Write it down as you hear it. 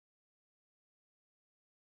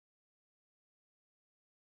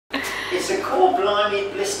It's a core blimey,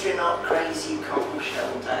 blistering hot, crazy cockle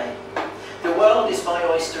shell day. The world is my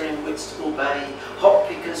oyster in Whitstable Bay. Hop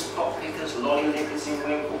pickers, pop pickers, lolly lickers in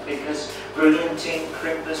winkle pickers, brilliantine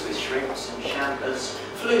crimpers with shrimps and champers,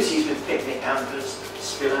 floozies with picnic hampers,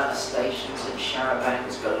 spill out of stations and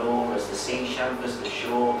charabancs galore as the sea champers the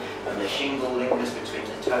shore and the shingle lingers between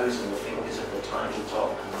the toes and the fingers of the tiny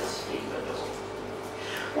top and the stevedore.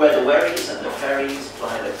 Where the wherries and the ferries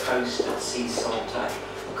ply the coast at sea salter,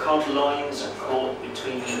 cod loins are caught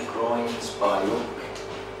between the groins by look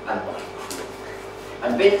and by crook.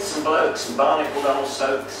 And bits and blokes and barnacled old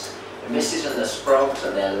soaks, the missus and the sprogs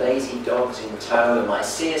and their lazy dogs in tow, and my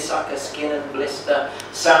seersucker skin and blister,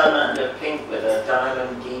 salamander pink with a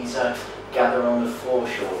diamond geezer, gather on the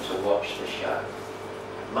foreshore to watch the show.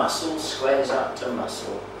 Muscle squares up to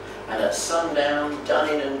muscle, and at sundown, done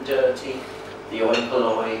in and dirty, the oi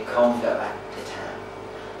polloi conga back to town.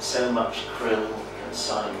 So much krill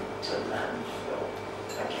consigned to landfill.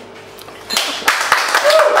 Thank you.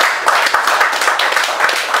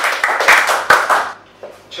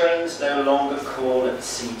 Trains no longer call at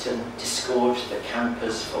Seaton, disgorge the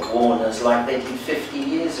campers for Warners like they did 50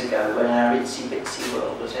 years ago when our itsy bitsy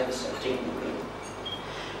world was ever so teeny weeny.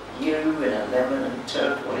 You in a lemon and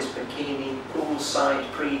turquoise bikini, poolside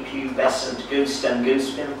prepubescent, goose and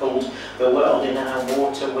goose pimpled, the world in our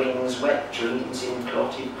water wings, wet dreams in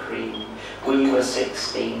clotted cream. We were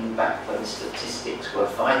 16 back when statistics were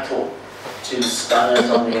vital, 2 stunners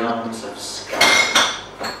on the arms of Sky.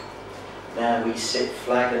 Now we sit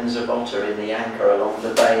flagons of otter in the anchor along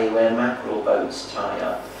the bay where mackerel boats tie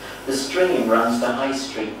up. The stream runs the high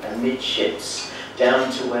street and midships,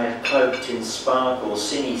 down to where cloaked in sparkle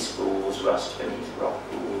sinny schools rust beneath rock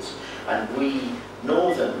pools, and we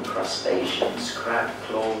northern crustaceans,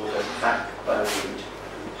 crab-clawed and backboned,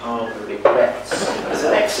 harbour regrets. There's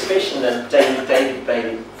an exhibition of David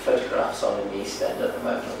Bailey photographs on in the East End at the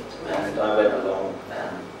moment, and I went along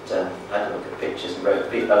and had a look at pictures and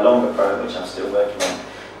wrote a longer poem which I'm still working on.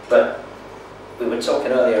 But we were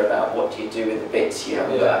talking earlier about what do you do with the bits you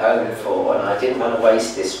haven't got home for, and I didn't want to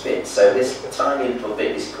waste this bit, so this tiny little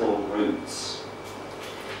bit is called Roots.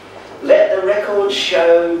 Let the record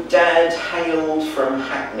show Dad hailed from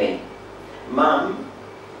Hackney. Mum,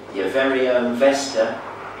 your very own Vesta,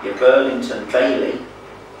 your Burlington Bailey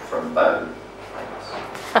from Bow.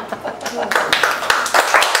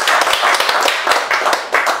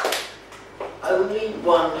 Only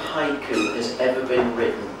one haiku has ever been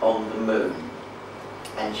written on the moon,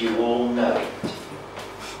 and you all know it.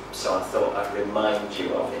 So I thought I'd remind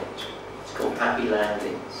you of it. It's called Happy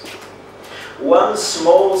Landings. One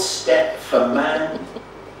small step for man,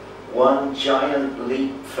 one giant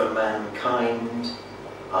leap for mankind,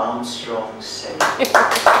 Armstrong said.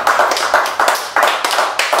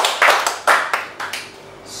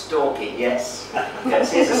 Stalking, yes.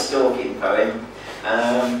 Yes, here's a stalking poem.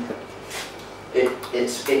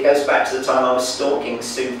 It goes back to the time I was stalking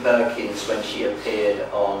Sue Perkins when she appeared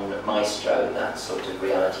on Maestro, that sort of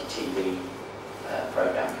reality TV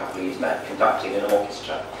programme a couple of years back, conducting an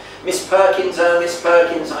orchestra. Miss Perkins, oh Miss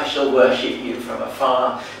Perkins, I shall worship you from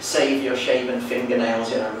afar, save your shaven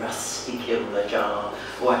fingernails in a rusty kiln jar,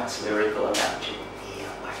 wax lyrical about your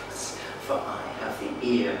earwax, for I have the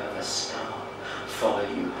ear of a star, follow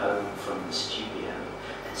you home from the studio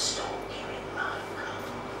and stalk you in my car.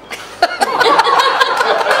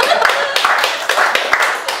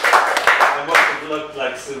 Looked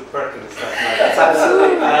like Sue Perkins. That's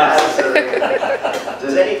absolutely, absolutely.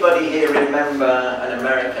 Does anybody here remember an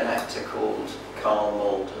American actor called Carl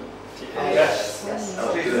Malden? Yes. Yes.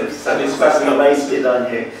 Oh, good. So it's probably wasted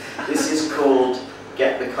on you. This is called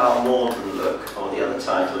Get the Carl Malden Look, or the other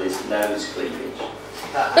title is Nose Cleavage.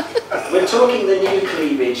 We're talking the new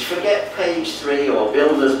cleavage. Forget page 3 or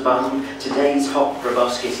builder's bum. Today's hot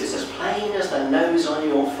proboscis is as plain as the nose on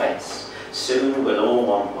your face. Soon we'll all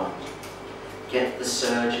want one. Get the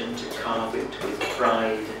surgeon to carve it with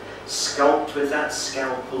pride, sculpt with that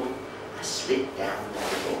scalpel a slit down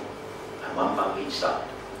navel, and one bump each side.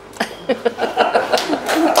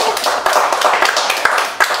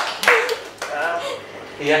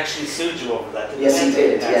 He actually sued you over that, didn't he? Yes, he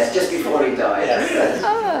did, yes, just before he died. Yes.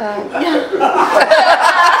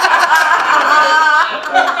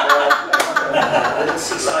 A little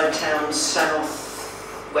seaside town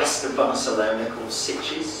south west of Barcelona called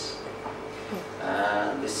Sitges.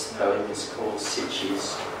 This poem is called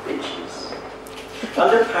Sitges Bitches.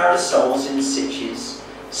 Under parasols in Sitges,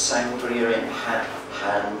 sangria in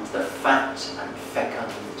hand, the fat and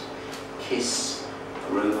fecund kiss,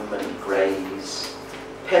 groom and graze.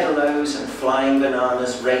 Pedalos and flying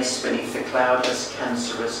bananas race beneath the cloudless,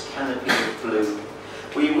 cancerous canopy of blue.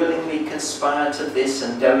 We willingly conspire to this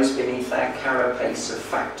and doze beneath our carapace of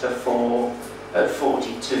factor 4 at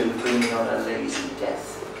 42, bringing on a lazy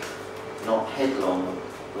death, not headlong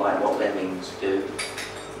like what lemmings do.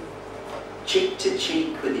 Cheek to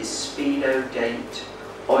cheek with his speedo date,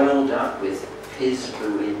 oiled up with his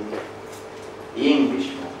ruin, the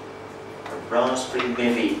Englishman, a raspberry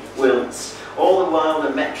mivvy, wilts, all the while the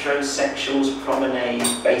metrosexuals promenade,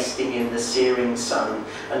 basting in the searing sun,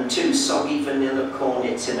 and 2 soggy vanilla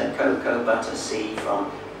cornets in a cocoa butter sea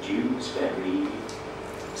from Dewsbury.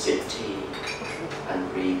 Sip tea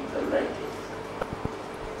and read the lady.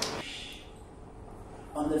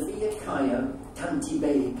 On the Via Caio, Canti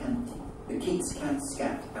Bei Canti, the Keats cat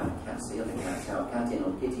scat, out cats, the other cat out catting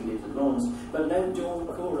on kitty little lawns, but no dawn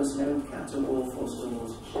chorus, no cat or wall for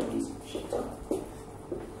stores, Chevy's shit up.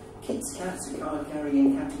 Keats cats are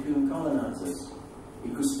card-carrying catacomb colonisers, I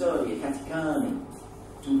custodia caticani,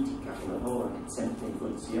 tutti capolavori, sempre in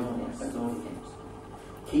funzione a cattolici.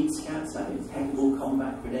 Keats cats have impeccable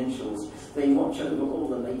combat credentials. They watch over all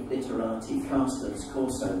the late literati, Carstens,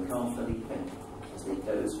 Corso, Carl Felipe, as they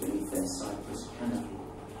doze beneath their cypress canopy.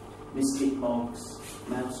 Mystic mogs,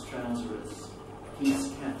 mouse trouserers,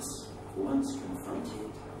 Keats cats, once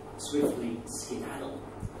confronted, swiftly skedaddle.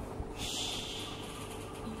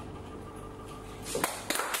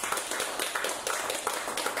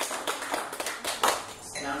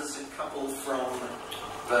 Now there's a couple from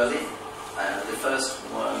Berlin. The first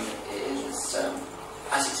one is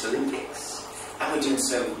as it's Olympics, and we're doing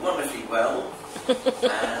so wonderfully well.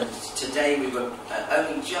 And today we were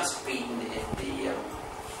only just beaten in the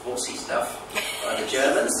horsey stuff by the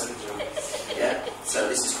Germans. Yeah, so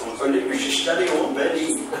this is called Olympische Stadion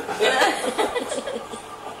Berlin.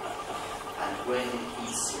 And where did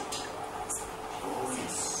he sit? Oh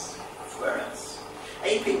yes, where else?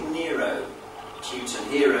 Aping Nero, Teuton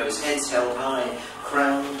heroes, heads held high,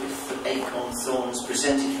 crowned with acorn thorns,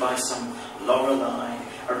 presented by some Lorelei.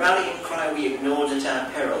 A rallying cry we ignored at our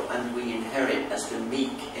peril, and we inherit as the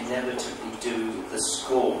meek inevitably do the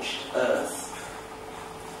scorched earth.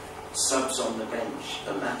 Subs on the bench,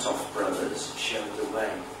 the Latoff brothers showed the way.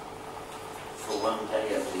 For one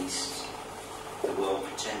day at least, the world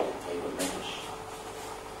pretended they were Mensch.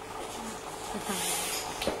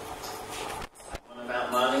 One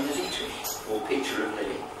about Marlene Dietrich, or Picture of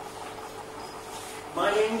Lily.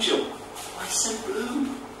 My angel, why so blue?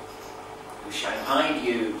 Who shanghaied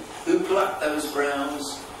you? Who plucked those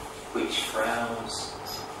brows? Which frowns?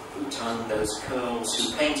 Who tongued those curls?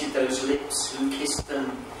 Who painted those lips? Who kissed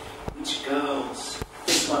them? Which girls?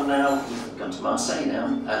 This one now, we've gone to Marseille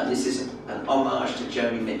now. This is an homage to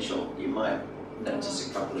Joni Mitchell. You might notice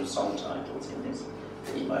a couple of song titles in this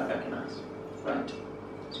that you might recognise. Right,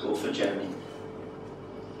 it's called For Joni.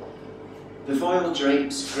 The voile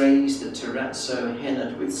drapes graze the terrazzo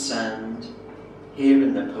hennaed with sand. Here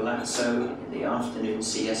in the palazzo, in the afternoon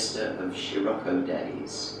siesta of Scirocco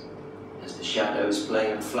days, as the shadows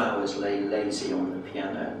play and flowers lay lazy on the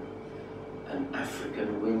piano, an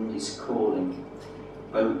African wind is calling.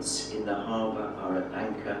 Boats in the harbour are at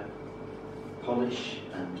anchor. Polish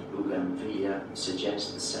and bougainvillea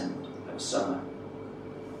suggest the scent of summer.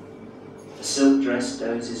 The silk dress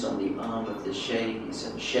dozes on the arm of the chaise,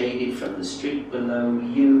 and shaded from the street below,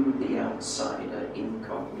 you, the outsider,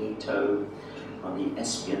 incognito, on the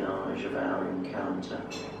espionage of our encounter.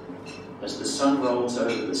 As the sun rolls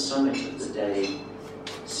over the summit of the day,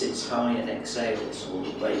 sits high and exhales all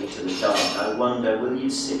the way to the dark, I wonder, will you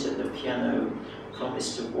sit at the piano,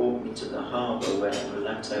 promise to walk me to the harbour where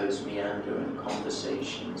mulattoes meander and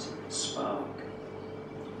conversations spark?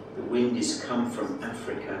 The wind is come from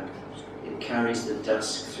Africa. It carries the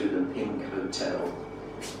dusk through the pink hotel,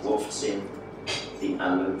 wafts in the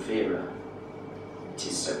aloe vera. It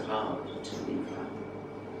is so hard to leave her.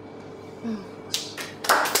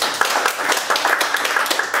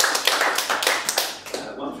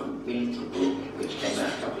 One from Guildford, which came out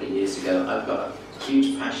a couple of years ago. I've got a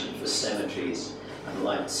huge passion for cemeteries, and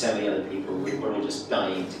like so many other people, we're all just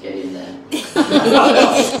dying to get in there.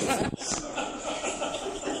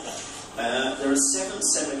 There are 7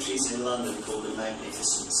 cemeteries in London called the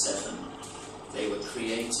Magnificent Seven. They were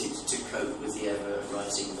created to cope with the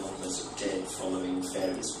ever-rising numbers of dead following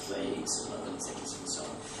various plagues and other things and so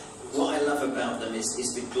on. What I love about them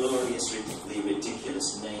is the gloriously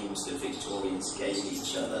ridiculous names that Victorians gave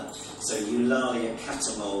each other. So Eulalia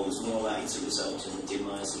Catamol was more likely to result in the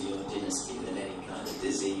demise of your dynasty than any kind of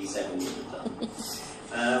disease ever would have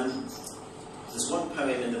done. There's one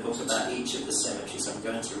poem in the book about each of the cemeteries. I'm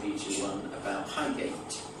going to read you one about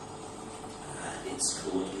Highgate. It's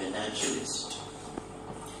called Menagerist.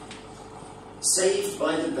 Saved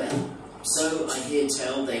by the bell, So I hear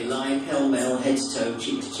tell they lie pell-mell, head to toe,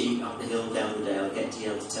 cheek to cheek, up the hill, down the dale, get to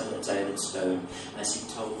yell to tell the tale in stone, as he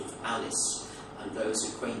told of Alice and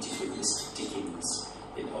those acquainted with Mr. Dickens.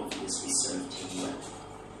 It obviously served him well.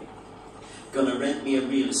 Gonna rent me a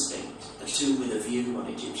real estate, a tomb with a view on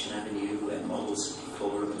Egyptian Avenue, where models of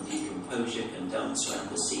decorum and decomposure can dance round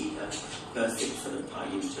the cedar, perfect for the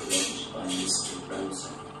Paiute arranged by Mr. Rosa.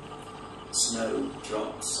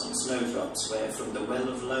 Snowdrops on snowdrops, where from the well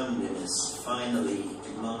of loneliness, finally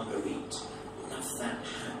Marguerite, love that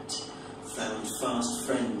hat, found fast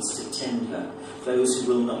friends to tend her, those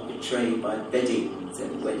who will not betray by bedding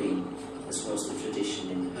their wedding, as was the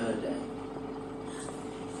tradition in her day.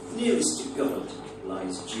 Nearest to God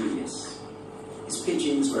lies Julius. His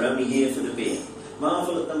pigeons were only here for the beer.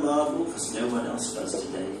 Marvel at the marvel, because no one else does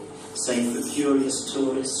today, save for curious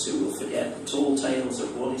tourists who will forget the tall tales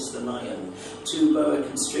of Wallace the Lion, two boa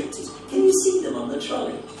constrictors. Can you see them on the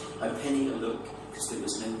trolley? I penny a look, because there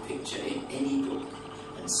was no picture in any book,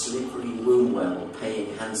 and slippery Wombwell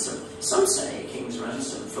paying handsome, some say a king's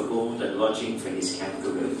ransom, for board and lodging for his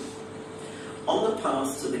kangaroo. On the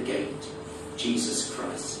path to the gate, Jesus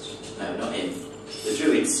Christ, no, not him, the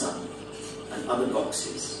Druid's son, and other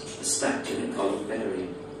boxes, are stacked in a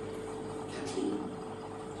columbarium. Kathleen,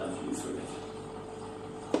 love you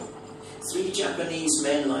forever. 3 Japanese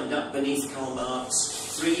men lined up beneath Karl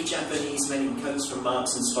Marx, 3 Japanese men in coats from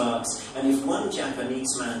Marx and Sparks, and if one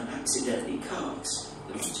Japanese man accidentally carks,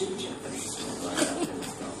 there were 2 Japanese men lined up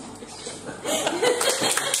beneath Karl Marx.